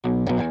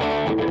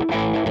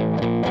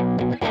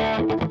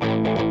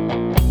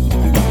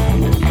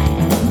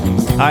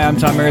Hi, I'm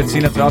Tom Merritt,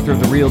 CNet's author of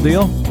The Real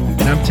Deal.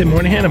 And I'm Tim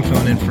Moynihan. I'm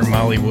filling in for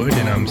Molly Wood,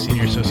 and I'm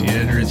Senior Associate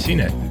Editor at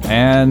CNet.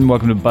 And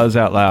welcome to Buzz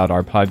Out Loud,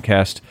 our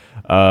podcast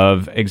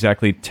of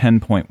exactly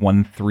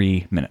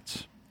 10.13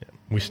 minutes. Yeah,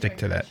 we stick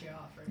to that.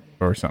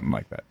 Or something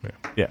like that.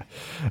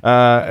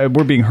 Yeah.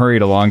 We're being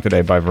hurried along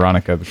today by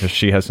Veronica because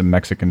she has some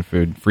Mexican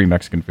food, free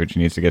Mexican food she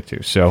needs to get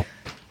to. So,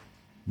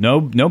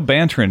 no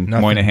bantering,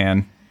 Nothing.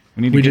 Moynihan.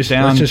 We need to get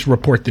down let's just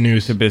report the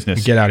news to business.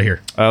 And get out of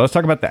here. Let's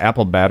talk about the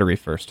Apple battery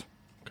first.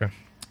 Okay.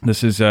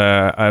 This is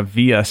via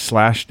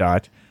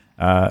Slashdot.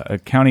 A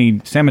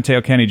San Mateo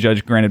County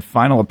judge granted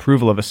final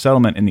approval of a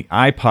settlement in the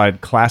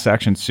iPod class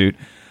action suit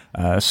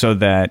so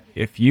that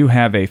if you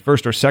have a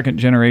first or second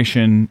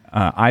generation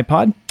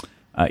iPod,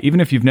 even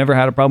if you've never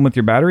had a problem with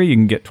your battery, you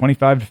can get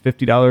 $25 to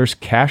 $50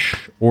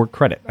 cash or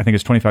credit. I think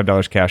it's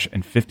 $25 cash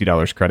and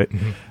 $50 credit.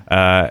 Mm-hmm.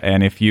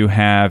 And if you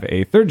have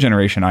a third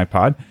generation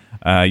iPod,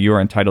 you are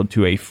entitled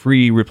to a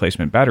free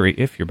replacement battery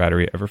if your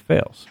battery ever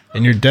fails.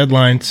 And your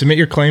deadline, submit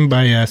your claim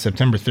by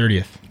September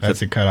 30th.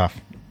 That's the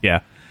cutoff. Yeah.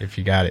 If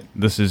you got it.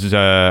 This is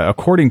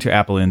according to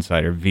Apple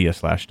Insider via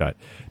Slashdot.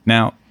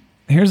 Now,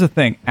 here's the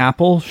thing.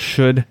 Apple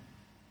should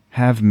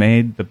have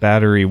made the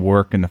battery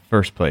work in the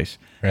first place.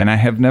 Right. And I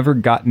have never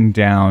gotten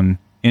down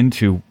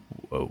into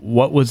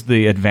what was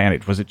the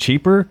advantage. Was it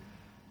cheaper?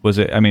 Was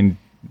it,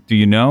 do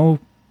you know?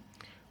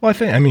 Well,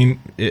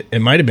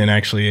 it might have been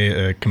actually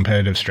a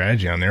competitive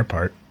strategy on their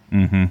part.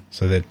 Mm-hmm.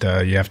 So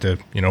that you have to,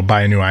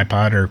 buy a new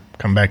iPod or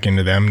come back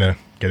into them to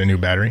get a new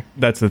battery.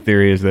 That's the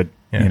theory, is that,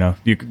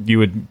 you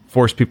would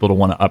force people to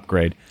want to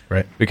upgrade.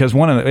 Right. Because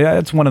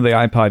it's one of the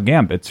iPod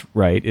gambits,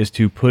 right, is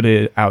to put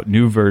out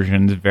new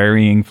versions,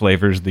 varying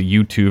flavors,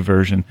 the U2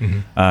 version,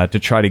 mm-hmm. To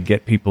try to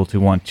get people to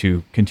want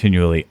to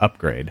continually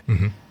upgrade.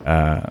 Mm-hmm.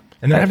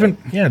 And there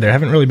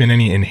haven't really been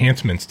any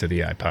enhancements to the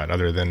iPod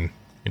other than,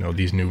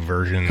 these new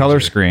versions. Color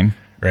screen,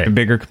 right. The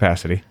bigger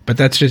capacity. But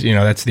that's just,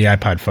 that's the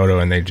iPod Photo,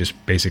 and they just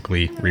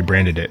basically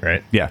rebranded it,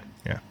 right? Yeah.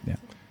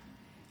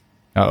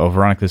 Uh-oh,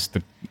 Veronica's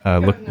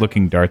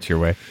looking darts your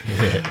way.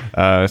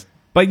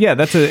 But yeah,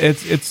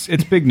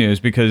 it's big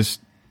news because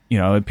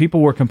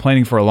people were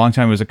complaining for a long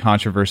time. It was a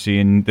controversy,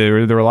 and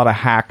there were a lot of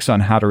hacks on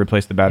how to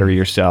replace the battery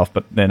yourself.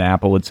 But then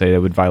Apple would say it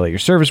would violate your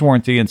service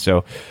warranty, and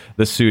so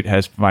the suit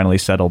has finally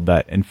settled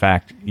that. In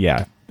fact,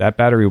 that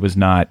battery was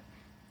not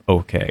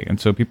okay, and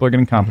so people are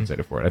getting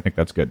compensated for it. I think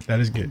that's good. That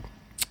is good.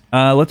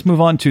 Let's move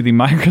on to the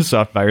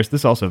Microsoft virus.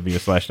 This also via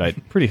Slashdot.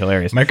 Pretty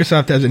hilarious.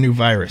 Microsoft has a new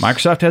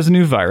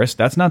virus.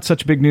 That's not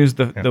such big news.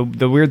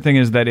 The weird thing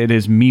is that it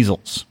is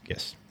measles.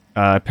 Yes.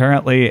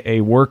 Apparently,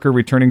 a worker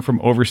returning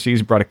from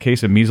overseas brought a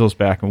case of measles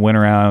back and went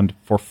around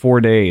for 4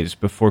 days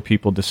before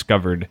people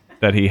discovered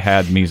that he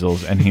had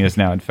measles, and he has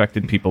now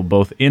infected people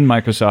both in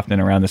Microsoft and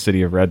around the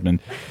city of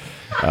Redmond.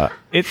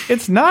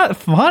 It's not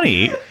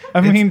funny.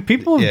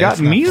 People have got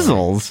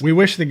measles. Funny. We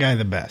wish the guy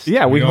the best.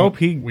 Yeah, we hope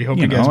he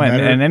gets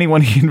better. And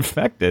anyone he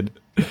infected,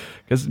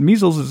 because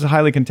measles is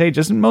highly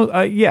contagious, and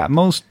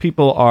most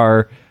people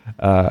are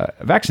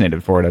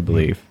vaccinated for it, I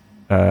believe,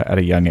 at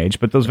a young age.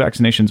 But those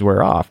vaccinations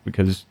wear off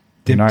because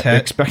they're not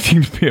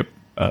expecting to be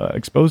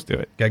exposed to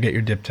it. Gotta get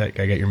your dip tet.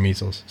 Gotta get your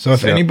measles. So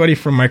if anybody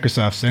from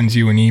Microsoft sends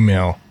you an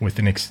email with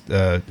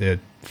a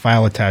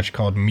file attached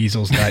called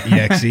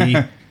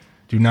measles.exe.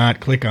 Do not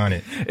click on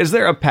it. Is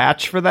there a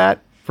patch for that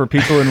for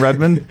people in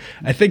Redmond?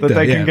 I think that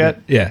they can get.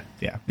 Yeah.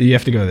 You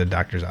have to go to the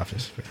doctor's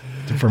office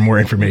for more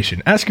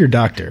information. Ask your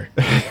doctor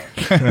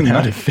on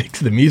how to fix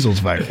the measles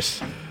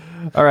virus.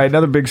 All right,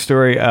 another big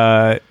story.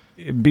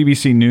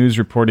 BBC News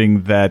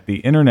reporting that the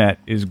internet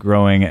is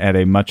growing at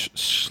a much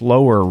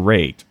slower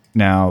rate.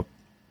 Now,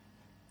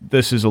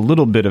 this is a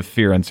little bit of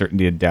fear,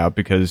 uncertainty, and doubt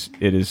because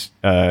it is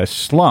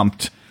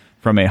slumped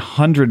from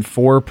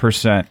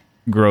 104%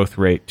 growth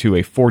rate to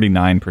a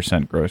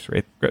 49% growth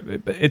rate.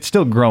 It's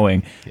still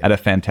growing at a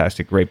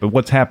fantastic rate, but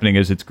what's happening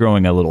is it's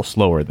growing a little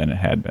slower than it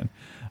had been.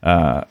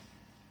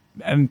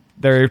 And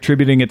they're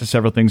attributing it to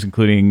several things,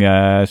 including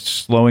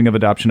slowing of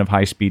adoption of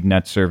high-speed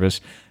net service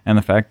and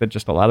the fact that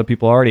just a lot of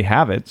people already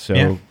have it.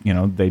 So,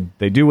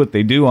 they do what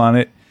they do on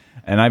it.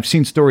 And I've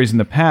seen stories in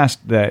the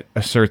past that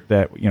assert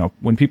that,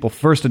 when people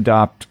first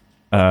adopt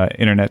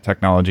internet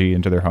technology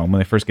into their home, when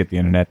they first get the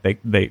internet,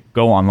 they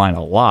go online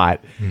a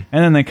lot, and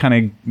then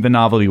the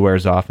novelty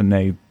wears off and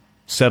they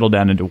settle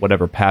down into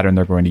whatever pattern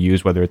they're going to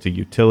use, whether it's a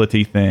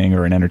utility thing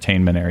or an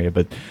entertainment area,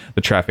 but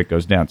the traffic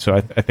goes down. So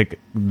I think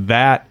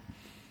that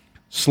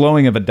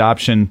slowing of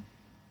adoption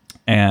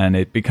and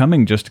it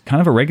becoming just kind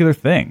of a regular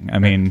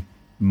thing.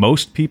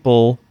 Most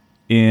people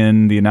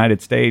in the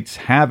United States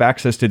have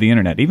access to the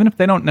internet, even if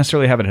they don't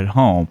necessarily have it at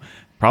home,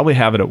 probably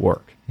have it at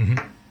work.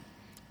 Mm-hmm.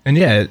 And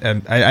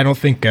I don't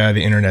think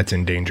the internet's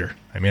in danger.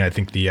 I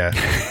think the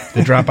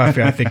drop off.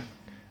 I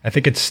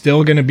think it's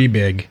still going to be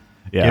big.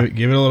 Yeah,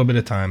 give it a little bit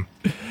of time.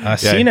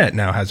 CNet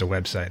now has a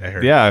website. I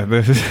heard. Yeah,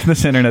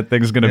 this internet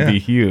thing is going to be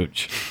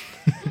huge,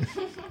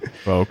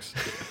 folks.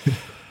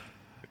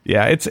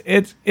 Yeah,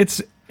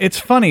 it's It's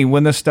funny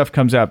when this stuff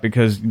comes out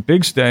because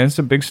it's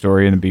a big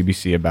story in the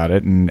BBC about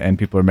it, and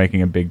people are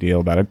making a big deal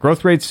about it.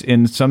 Growth rates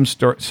in some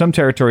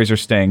territories are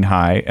staying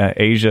high.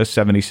 Asia,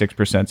 76%,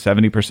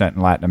 70%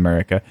 in Latin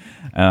America,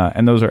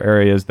 and those are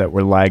areas that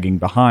were lagging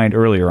behind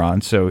earlier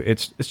on. So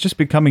it's just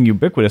becoming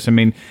ubiquitous. I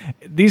mean,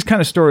 these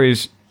kind of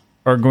stories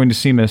are going to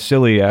seem as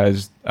silly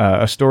as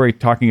a story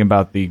talking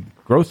about the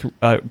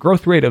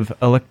growth rate of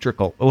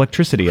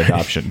electricity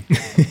adoption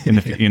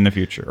in the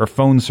future, or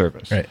phone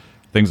service. Right.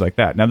 Things like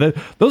that. Now,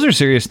 those are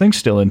serious things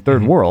still in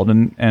third world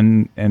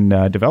and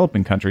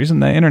developing countries,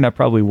 and the internet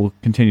probably will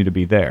continue to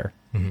be there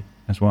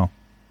as well.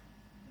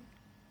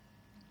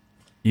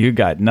 You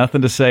got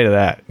nothing to say to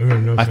that.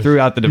 No, I threw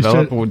out the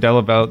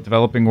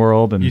developing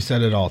world, and you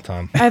said it all,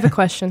 Tom. I have a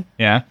question.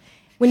 Yeah.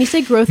 When you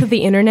say growth of the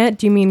internet,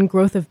 do you mean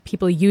growth of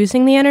people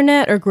using the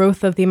internet, or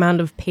growth of the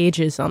amount of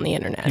pages on the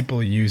internet?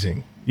 People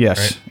using.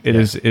 Yes, right? It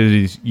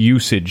is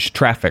usage,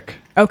 traffic.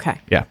 Okay.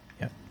 Yeah.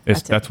 Yeah.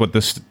 That's what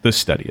this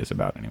study is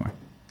about, anyway.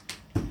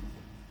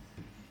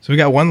 So we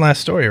got one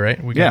last story,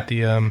 right? We got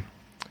the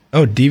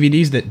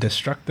DVDs that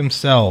destruct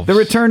themselves. The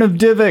return of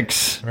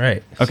DivX.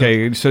 Right.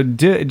 Okay, so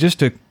just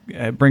to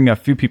bring a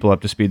few people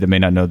up to speed that may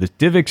not know this,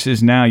 DivX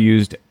is now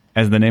used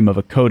as the name of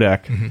a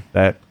codec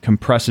that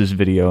compresses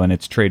video, and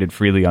it's traded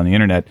freely on the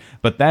internet.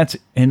 But that's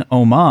an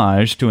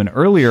homage to an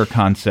earlier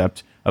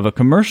concept of a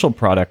commercial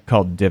product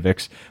called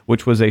DivX,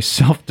 which was a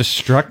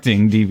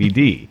self-destructing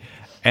DVD.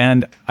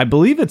 And I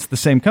believe it's the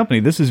same company.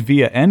 This is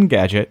via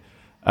Engadget.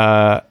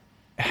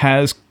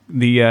 Has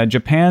the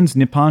Japan's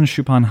Nippon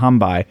Shupan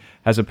Hanbai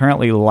has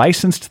apparently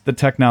licensed the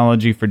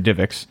technology for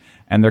DivX,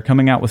 and they're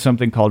coming out with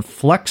something called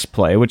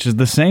FlexPlay, which is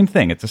the same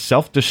thing. It's a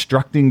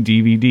self-destructing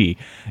DVD.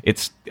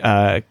 It's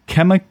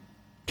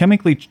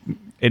chemically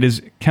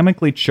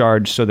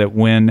charged so that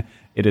when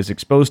it is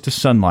exposed to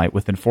sunlight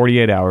within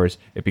 48 hours,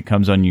 it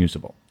becomes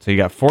unusable. So you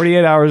got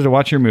 48 hours to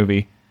watch your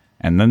movie,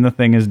 and then the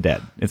thing is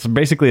dead. It's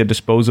basically a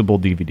disposable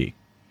DVD.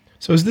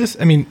 So is this,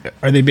 I mean,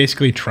 are they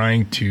basically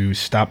trying to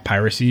stop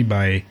piracy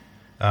by,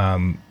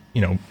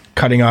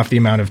 cutting off the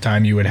amount of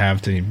time you would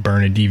have to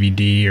burn a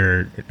DVD,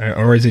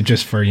 or is it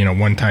just for,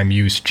 one-time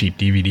use cheap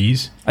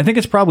DVDs? I think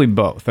it's probably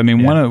both. I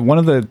mean, one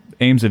of the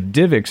aims of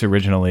DivX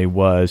originally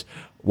was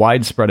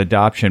widespread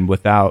adoption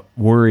without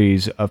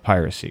worries of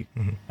piracy.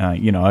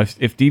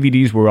 If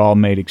DVDs were all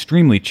made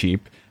extremely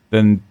cheap,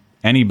 then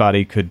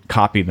anybody could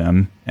copy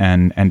them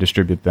and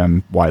distribute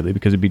them widely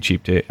because it'd be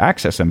cheap to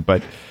access them.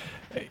 But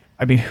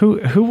I mean,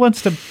 who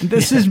wants to?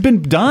 This has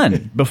been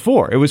done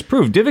before. It was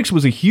proved. DivX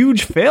was a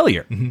huge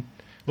failure.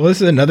 Well,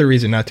 this is another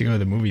reason not to go to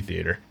the movie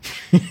theater.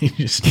 You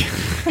just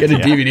get a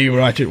DVD,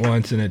 watch it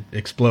once, and it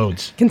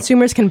explodes.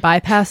 Consumers can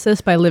bypass this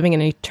by living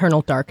in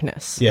eternal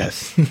darkness.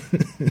 Yes.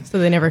 So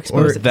they never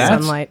expose it to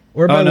sunlight.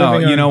 Or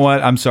you know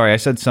what? I'm sorry. I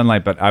said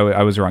sunlight, but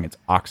I was wrong. It's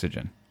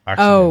oxygen.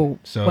 Oh,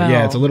 so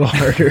yeah, it's a little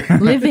harder.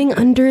 Living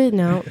under it?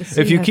 No.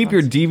 If you keep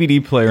your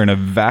DVD player in a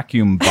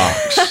vacuum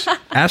box.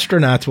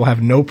 Astronauts will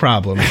have no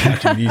problem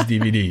watching these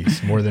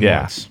DVDs more than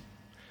once.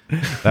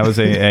 That was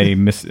a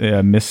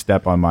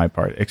misstep on my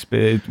part.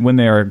 When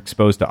they are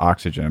exposed to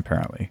oxygen,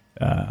 apparently,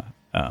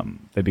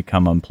 they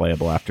become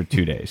unplayable after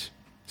 2 days.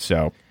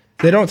 So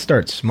they don't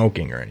start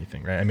smoking or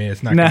anything, right? I mean,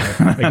 it's not going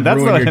to that's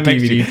ruin what your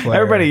DVD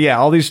player. Everybody,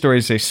 all these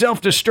stories say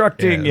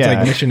self-destructing. It's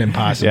like Mission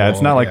Impossible. Yeah,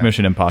 it's not like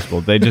Mission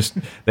Impossible. They just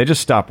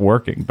stop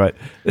working. But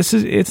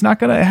it's not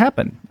going to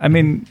happen. I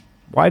mean,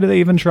 why do they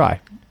even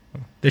try?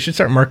 They should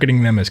start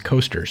marketing them as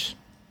coasters.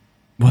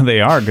 Well,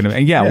 they are going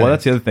to. Yeah, well,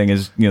 that's the other thing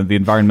is, the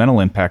environmental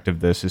impact of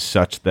this is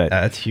such that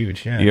that's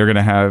huge. Yeah, you're going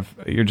to have.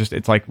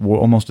 It's like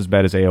almost as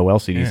bad as AOL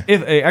CDs.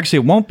 Yeah. Actually,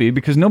 it won't be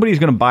because nobody's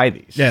going to buy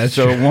these. Yeah,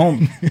 so true. It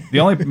won't.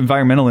 The only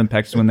environmental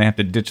impact is when they have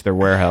to ditch their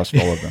warehouse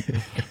full of them.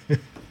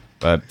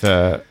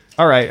 But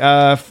all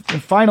right,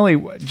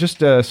 finally, just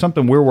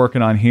something we're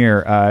working on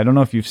here. I don't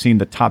know if you've seen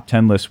the top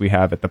 10 list we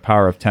have at the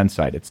Power of 10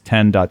 site. It's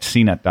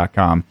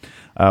 10.cnet.com.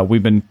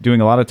 We've been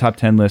doing a lot of top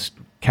 10 lists,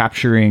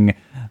 capturing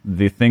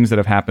the things that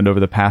have happened over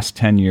the past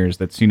 10 years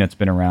that CNET's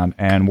been around,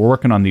 and we're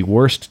working on the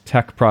worst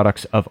tech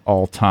products of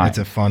all time. That's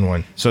a fun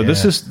one. So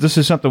this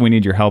is something we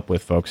need your help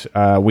with, folks.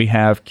 We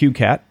have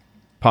QCat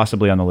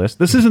possibly on the list.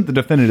 This isn't the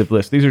definitive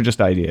list. These are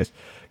just ideas.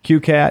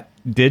 QCat,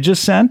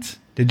 Digicent,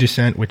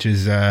 which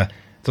is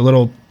it's a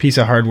little piece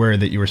of hardware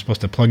that you were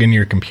supposed to plug into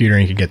your computer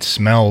and you could get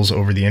smells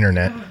over the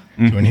internet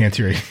to enhance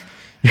your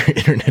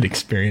internet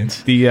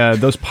experience.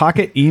 Those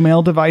pocket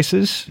email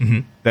devices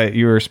that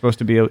you were supposed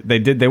to be,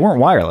 they weren't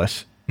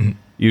wireless.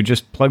 You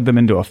just plugged them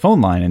into a phone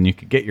line and you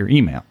could get your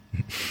email,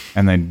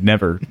 and they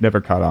never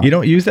caught on. You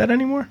don't use that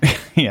anymore?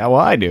 Yeah,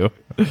 well, I do.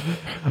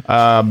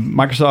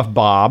 Microsoft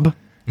Bob,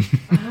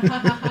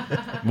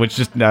 which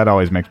that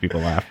always makes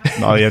people laugh.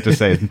 All you have to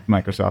say is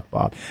Microsoft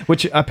Bob,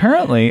 which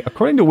apparently,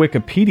 according to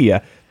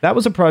Wikipedia, that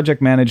was a project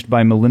managed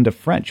by Melinda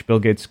French, Bill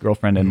Gates'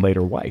 girlfriend and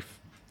later wife.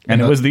 And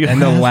it was the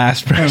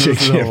last project.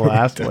 the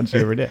last one she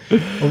ever did.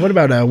 Well, what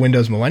about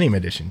Windows Millennium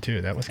Edition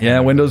too? That was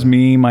Windows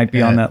Me might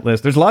be on that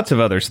list. There's lots of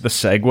others. The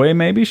Segway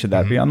maybe should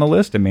that be on the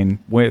list? I mean,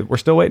 we're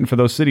still waiting for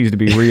those cities to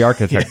be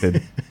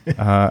re-architected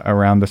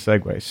around the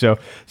Segway. So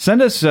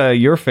send us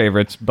your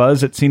favorites,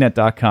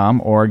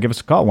 buzz@cnet.com, or give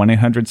us a call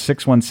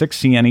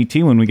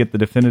 1-800-616-CNET. When we get the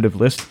definitive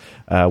list,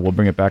 we'll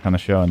bring it back on the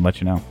show and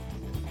let you know.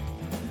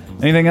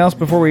 Anything else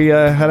before we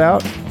head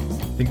out?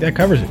 I think that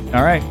covers it.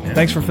 All right. Yeah.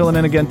 Thanks for filling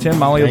in again, Tim.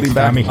 Molly will be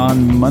back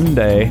on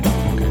Monday.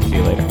 Okay. See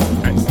you later.